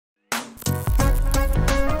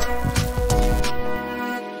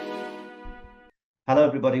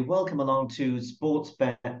everybody. Welcome along to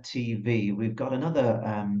Sportsbet TV. We've got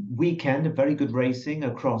another weekend of very good racing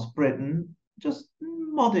across Britain. Just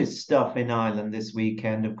modest stuff in Ireland this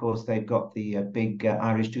weekend. Of course, they've got the big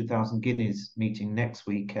Irish 2000 Guineas meeting next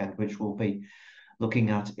weekend, which we'll be looking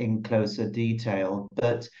at in closer detail.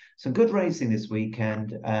 But some good racing this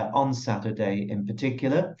weekend, on Saturday in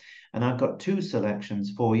particular. And I've got two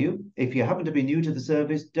selections for you. If you happen to be new to the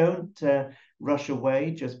service, don't rush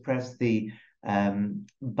away. Just press the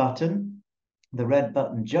button, the red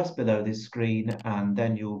button just below this screen, and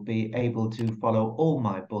then you'll be able to follow all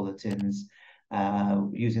my bulletins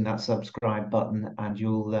using that subscribe button, and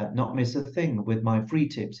you'll not miss a thing with my free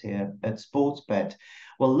tips here at Sportsbet.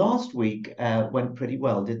 Well, last week went pretty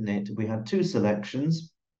well, didn't it? We had two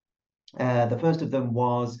selections. The first of them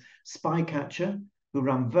was Spycatcher, who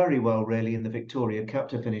ran very well, really, in the Victoria Cup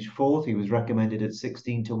to finish fourth. He was recommended at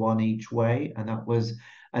 16-1 each way, and that was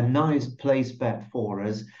a nice place bet for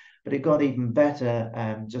us. But it got even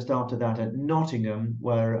better just after that at Nottingham,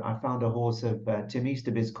 where I found a horse of Tim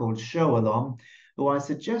Easterby's called Show Along, who I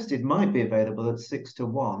suggested might be available at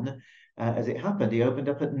 6-1. As it happened, he opened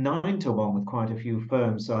up at 9-1 with quite a few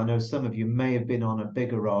firms. So I know some of you may have been on a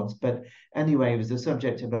bigger odds. But anyway, it was the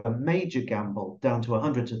subject of a major gamble down to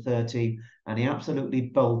 100-30, and he absolutely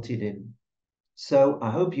bolted in. So I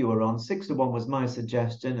hope you were on. 6-1 was my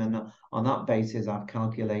suggestion, and on that basis, I've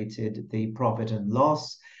calculated the profit and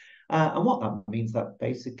loss. And what that means that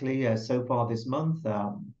basically, so far this month,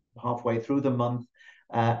 halfway through the month,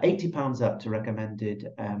 £80 up to recommended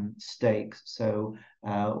stakes. So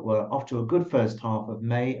we're off to a good first half of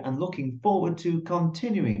May and looking forward to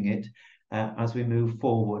continuing it as we move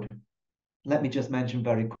forward. Let me just mention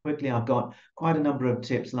very quickly, I've got quite a number of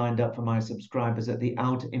tips lined up for my subscribers at the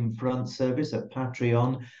Out in Front service at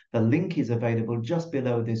Patreon. The link is available just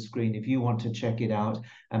below this screen if you want to check it out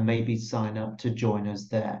and maybe sign up to join us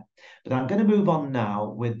there. But I'm going to move on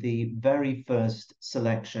now with the very first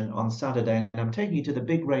selection on Saturday, and I'm taking you to the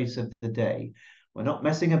big race of the day. We're not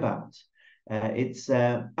messing about. It's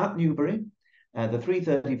at Newbury. The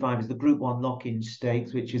 335 is the Group 1 lock-in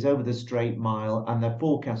stakes, which is over the straight mile, and they're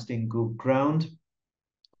forecasting good ground.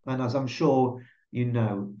 And as I'm sure you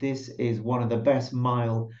know, this is one of the best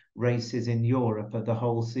mile races in Europe of the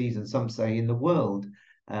whole season, some say in the world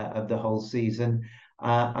of the whole season.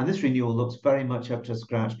 And this renewal looks very much up to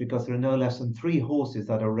scratch because there are no less than 3 horses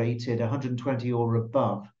that are rated 120 or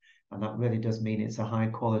above. And that really does mean it's a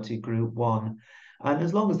high-quality Group 1. And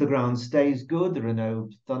as long as the ground stays good, there are no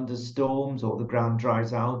thunderstorms or the ground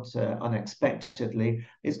dries out unexpectedly,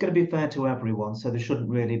 it's going to be fair to everyone. So there shouldn't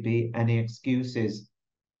really be any excuses.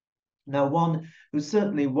 Now, one who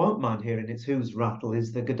certainly won't mind hearing its hooves rattle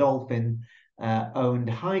is the Godolphin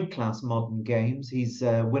owned high-class Modern Games. He's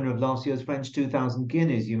winner of last year's French 2000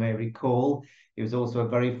 Guineas, you may recall. He was also a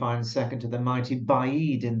very fine second to the mighty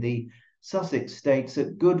Baid in the Sussex Stakes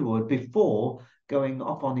at Goodwood before going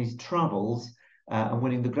off on his travels and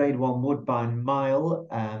winning the Grade 1 Woodbine Mile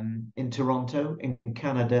in Toronto, in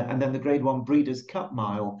Canada, and then the Grade 1 Breeders' Cup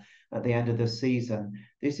Mile at the end of the season.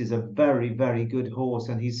 This is a very, very good horse,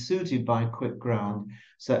 and he's suited by quick ground.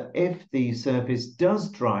 So if the surface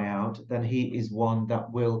does dry out, then he is one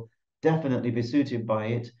that will definitely be suited by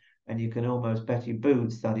it, and you can almost bet your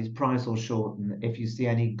boots that his price will shorten if you see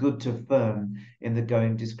any good to firm in the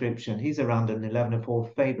going description. He's around an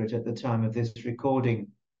 11-4 favourite at the time of this recording.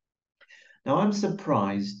 Now, I'm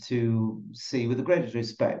surprised to see, with the greatest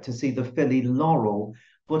respect, to see the filly Laurel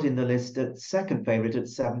put in the list at second favourite at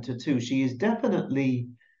 7-2. She is definitely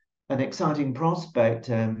an exciting prospect.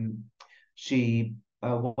 She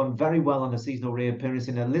won very well on a seasonal reappearance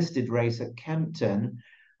in a listed race at Kempton,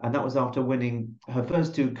 and that was after winning her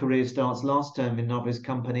first 2 career starts last term in novice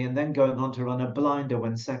company and then going on to run a blinder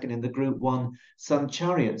when second in the Group 1 Sun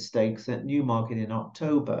Chariot Stakes at Newmarket in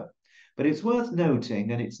October. But it's worth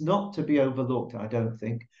noting, and it's not to be overlooked, I don't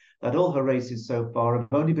think, that all her races so far have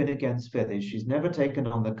only been against fillies. She's never taken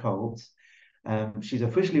on the colts. She's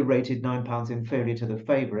officially rated £9 inferior to the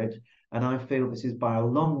favourite, and I feel this is by a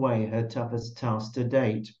long way her toughest task to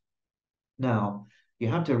date. Now, you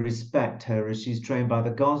have to respect her as she's trained by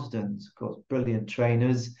the Gosdens, of course, brilliant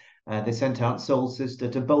trainers. They sent out Soul Sister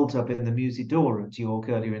to bolt up in the Musidora at York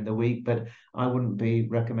earlier in the week, but I wouldn't be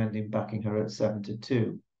recommending backing her at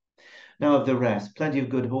 7-2. Now, of the rest, plenty of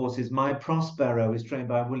good horses. My Prospero is trained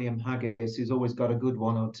by William Haggis, who's always got a good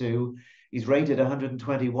one or two. He's rated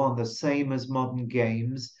 121, the same as Modern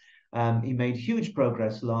Games. He made huge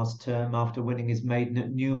progress last term after winning his maiden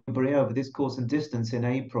at Newbury over this course and distance in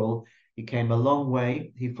April. He came a long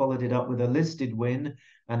way. He followed it up with a listed win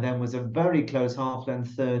and then was a very close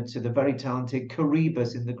half-length third to the very talented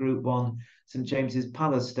Caribus in the Group 1 St James's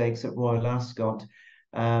Palace Stakes at Royal Ascot.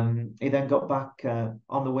 He then got back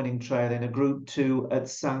on the winning trail in a Group 2 at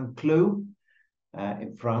Saint-Cloud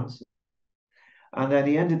in France. And then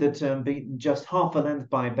he ended the term beaten just half a length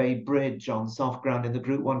by Bay Bridge on soft ground in the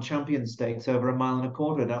Group 1 Champions Stakes over a mile and a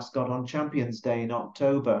quarter at Ascot on Champions Day in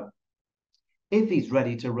October. If he's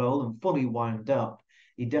ready to roll and fully wound up,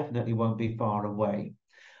 he definitely won't be far away.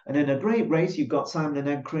 And in a great race, you've got Simon and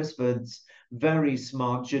Ed Crisford's very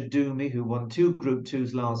smart Jadumi, who won 2 Group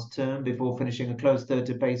 2s last term before finishing a close third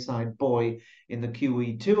to Bayside Boy in the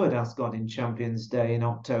QE2 at Ascot in Champions Day in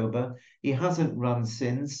October. He hasn't run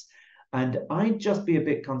since. And I'd just be a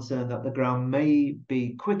bit concerned that the ground may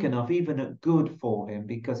be quick enough, even at good, for him,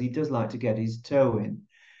 because he does like to get his toe in.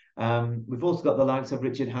 We've also got the likes of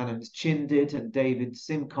Richard Hannon's Chindit and David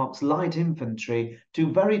Simcock's Light Infantry,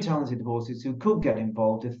 2 very talented horses who could get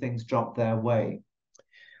involved if things drop their way.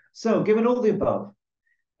 So, given all the above,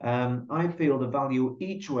 I feel the value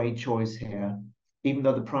each way choice here, even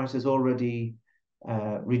though the price is already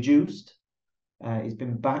reduced, it's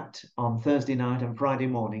been backed on Thursday night and Friday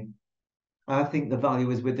morning. I think the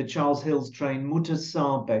value is with the Charles Hills trained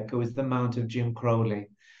Mutasabek, who is the mount of Jim Crowley.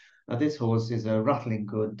 Now, this horse is a rattling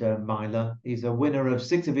good miler. He's a winner of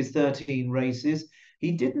 6 of his 13 races.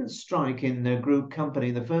 He didn't strike in group company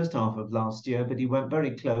in the first half of last year, but he went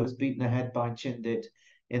very close, beaten ahead by Chindit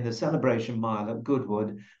in the Celebration Mile at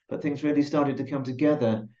Goodwood. But things really started to come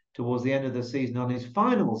together towards the end of the season on his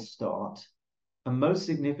final start, and most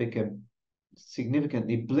significantly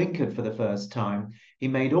blinkered for the first time. He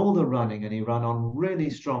made all the running and he ran on really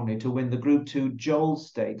strongly to win the Group 2 Joel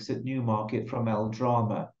Stakes at Newmarket from El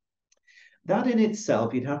Drama. That in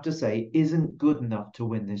itself, you'd have to say, isn't good enough to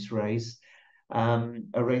win this race, a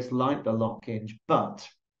race like the Lockinge. But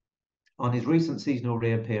on his recent seasonal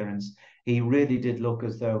reappearance, he really did look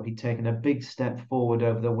as though he'd taken a big step forward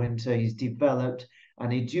over the winter. He's developed,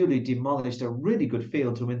 and he duly demolished a really good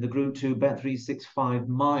field to win the Group 2 Bet365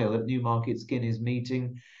 Mile at Newmarket's Guineas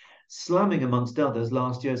meeting, slamming amongst others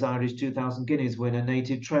last year's Irish 2000 Guineas winner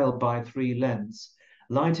Native Trail by 3 lengths.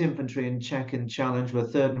 Light Infantry and Check and Challenge were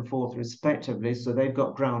 3rd and 4th respectively, so they've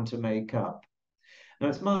got ground to make up. Now,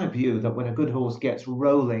 it's my view that when a good horse gets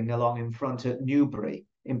rolling along in front at Newbury,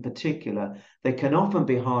 in particular, they can often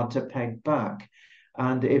be hard to peg back.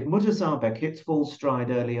 And if Mutasabek hits full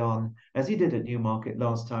stride early on, as he did at Newmarket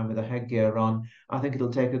last time with a headgear on, I think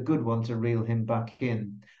it'll take a good one to reel him back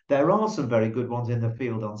in. There are some very good ones in the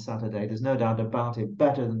field on Saturday, there's no doubt about it,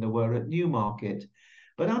 better than there were at Newmarket.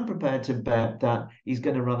 But I'm prepared to bet that he's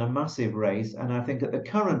going to run a massive race, and I think at the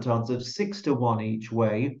current odds of 6 to 1 each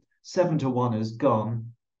way, 7 to 1 has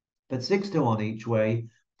gone, but 6 to 1 each way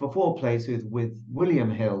for 4 places with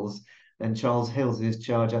William Hills, then Charles Hills's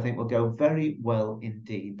charge, I think, will go very well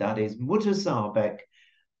indeed. That is Mutasabek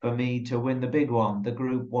for me to win the big one, the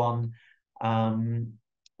Group 1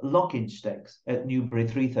 Lockinge Stakes at Newbury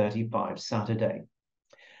 3:35 Saturday.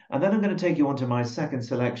 And then I'm going to take you on to my second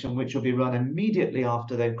selection, which will be run immediately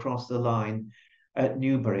after they've crossed the line at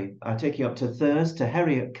Newbury. I take you up to Thirsk, to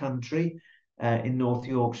Heriot Country in North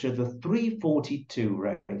Yorkshire, the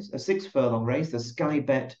 3:42 race, a 6 furlong race, the Sky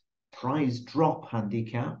Bet prize drop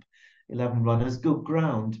handicap, 11 runners, good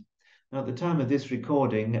ground. Now, at the time of this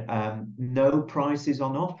recording, no price is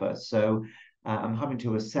on offer, so I'm having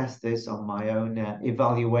to assess this on my own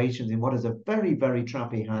evaluations in what is a very, very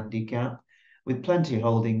trappy handicap, with plenty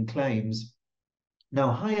holding claims.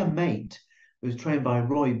 Now, Higher Mate, who's trained by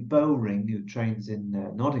Roy Bowring, who trains in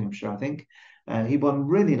Nottinghamshire, I think, he won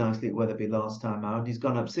really nicely at Wetherby last time out. He's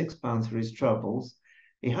gone up £6 for his troubles.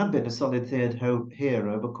 He had been a solid third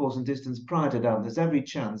hero, but course and distance prior to that, there's every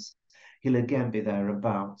chance he'll again be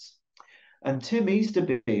thereabouts. And Tim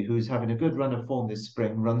Easterby, who's having a good run of form this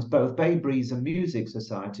spring, runs both Bay Breeze and Music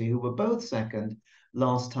Society, who were both second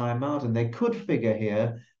last time out, and they could figure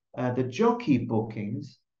here. The jockey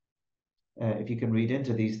bookings, if you can read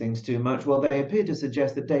into these things too much, well, they appear to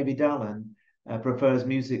suggest that David Allen prefers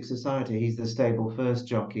Music Society. He's the stable first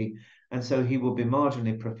jockey, and so he will be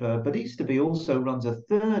marginally preferred. But Easterby also runs a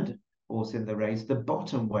third horse in the race, the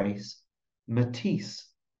bottom waist, Matisse,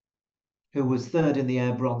 who was third in the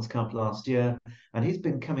Air Bronze Cup last year, and he's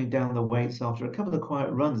been coming down the weights after a couple of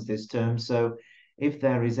quiet runs this term. So if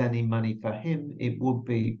there is any money for him, it would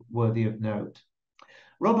be worthy of note.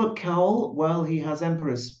 Robert Cowell, well, he has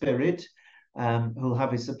Emperor's Spirit, who'll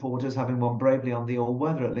have his supporters, having won bravely on the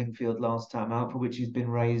all-weather at Lingfield last time out, for which he's been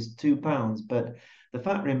raised £2. But the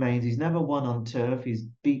fact remains he's never won on turf. He's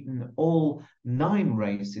beaten all 9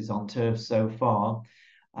 races on turf so far.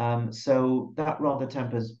 So that rather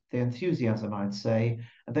tempers the enthusiasm, I'd say.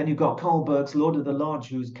 And then you've got Kohlberg's Lord of the Lodge,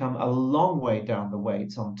 who's come a long way down the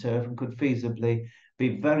weights on turf and could feasibly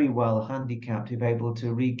be very well handicapped if able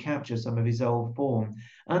to recapture some of his old form.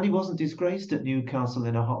 And he wasn't disgraced at Newcastle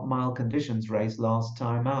in a hot mile conditions race last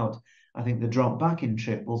time out. I think the drop back in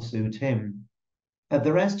trip will suit him.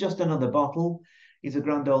 The rest, just another bottle. He's a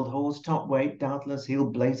grand old horse, top weight, doubtless he'll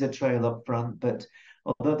blaze a trail up front, but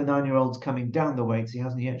although the 9-year-old's coming down the weights, he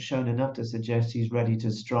hasn't yet shown enough to suggest he's ready to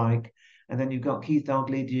strike. And then you've got Keith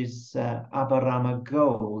Dalglish's Aberama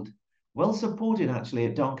Gold. Well supported, actually,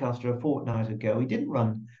 at Doncaster a fortnight ago. He didn't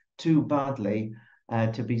run too badly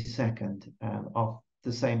to be second off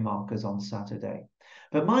the same markers on Saturday.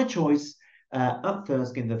 But my choice at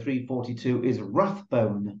Thirsk in the 342 is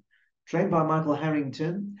Rathbone, trained by Michael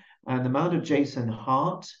Harrington and the mount of Jason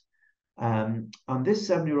Hart. And this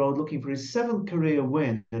 7-year-old looking for his 7th career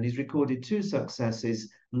win, and he's recorded 2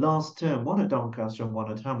 successes last term, one at Doncaster and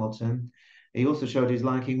one at Hamilton. He also showed his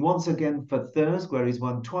liking once again for Thirsk, where he's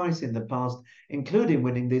won twice in the past, including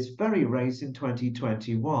winning this very race in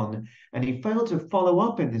 2021. And he failed to follow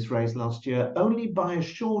up in this race last year, only by a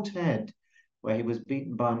short head, where he was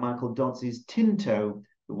beaten by Michael Dodsey's Tinto,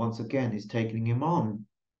 who once again is taking him on.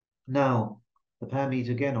 Now, the pair meet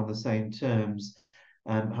again on the same terms,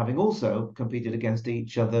 having also competed against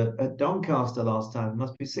each other at Doncaster last time.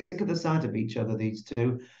 Must be sick of the sight of each other, these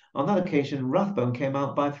two. On that occasion, Rathbone came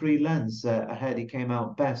out by 3 lengths ahead. He came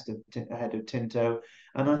out best ahead of Tinto,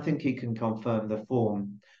 and I think he can confirm the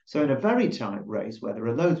form. So in a very tight race, where there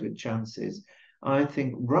are loads with chances, I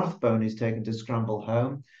think Rathbone is taken to scramble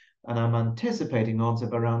home, and I'm anticipating odds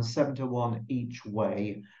of around 7-1 each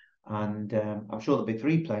way. And I'm sure there'll be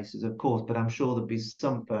 3 places, of course, but I'm sure there'll be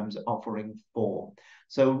some firms offering 4.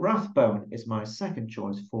 So Rathbone is my second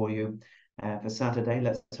choice for you for Saturday.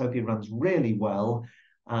 Let's hope he runs really well.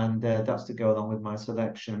 And that's to go along with my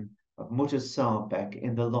selection of Mutter Saarbeck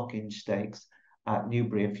in the Lock-in Stakes at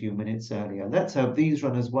Newbury a few minutes earlier. Let's hope these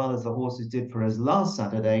run as well as the horses did for us last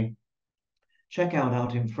Saturday. Check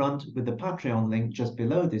out in Front with the Patreon link just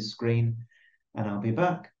below this screen. And I'll be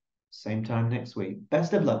back same time next week.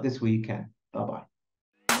 Best of luck this weekend. Bye-bye.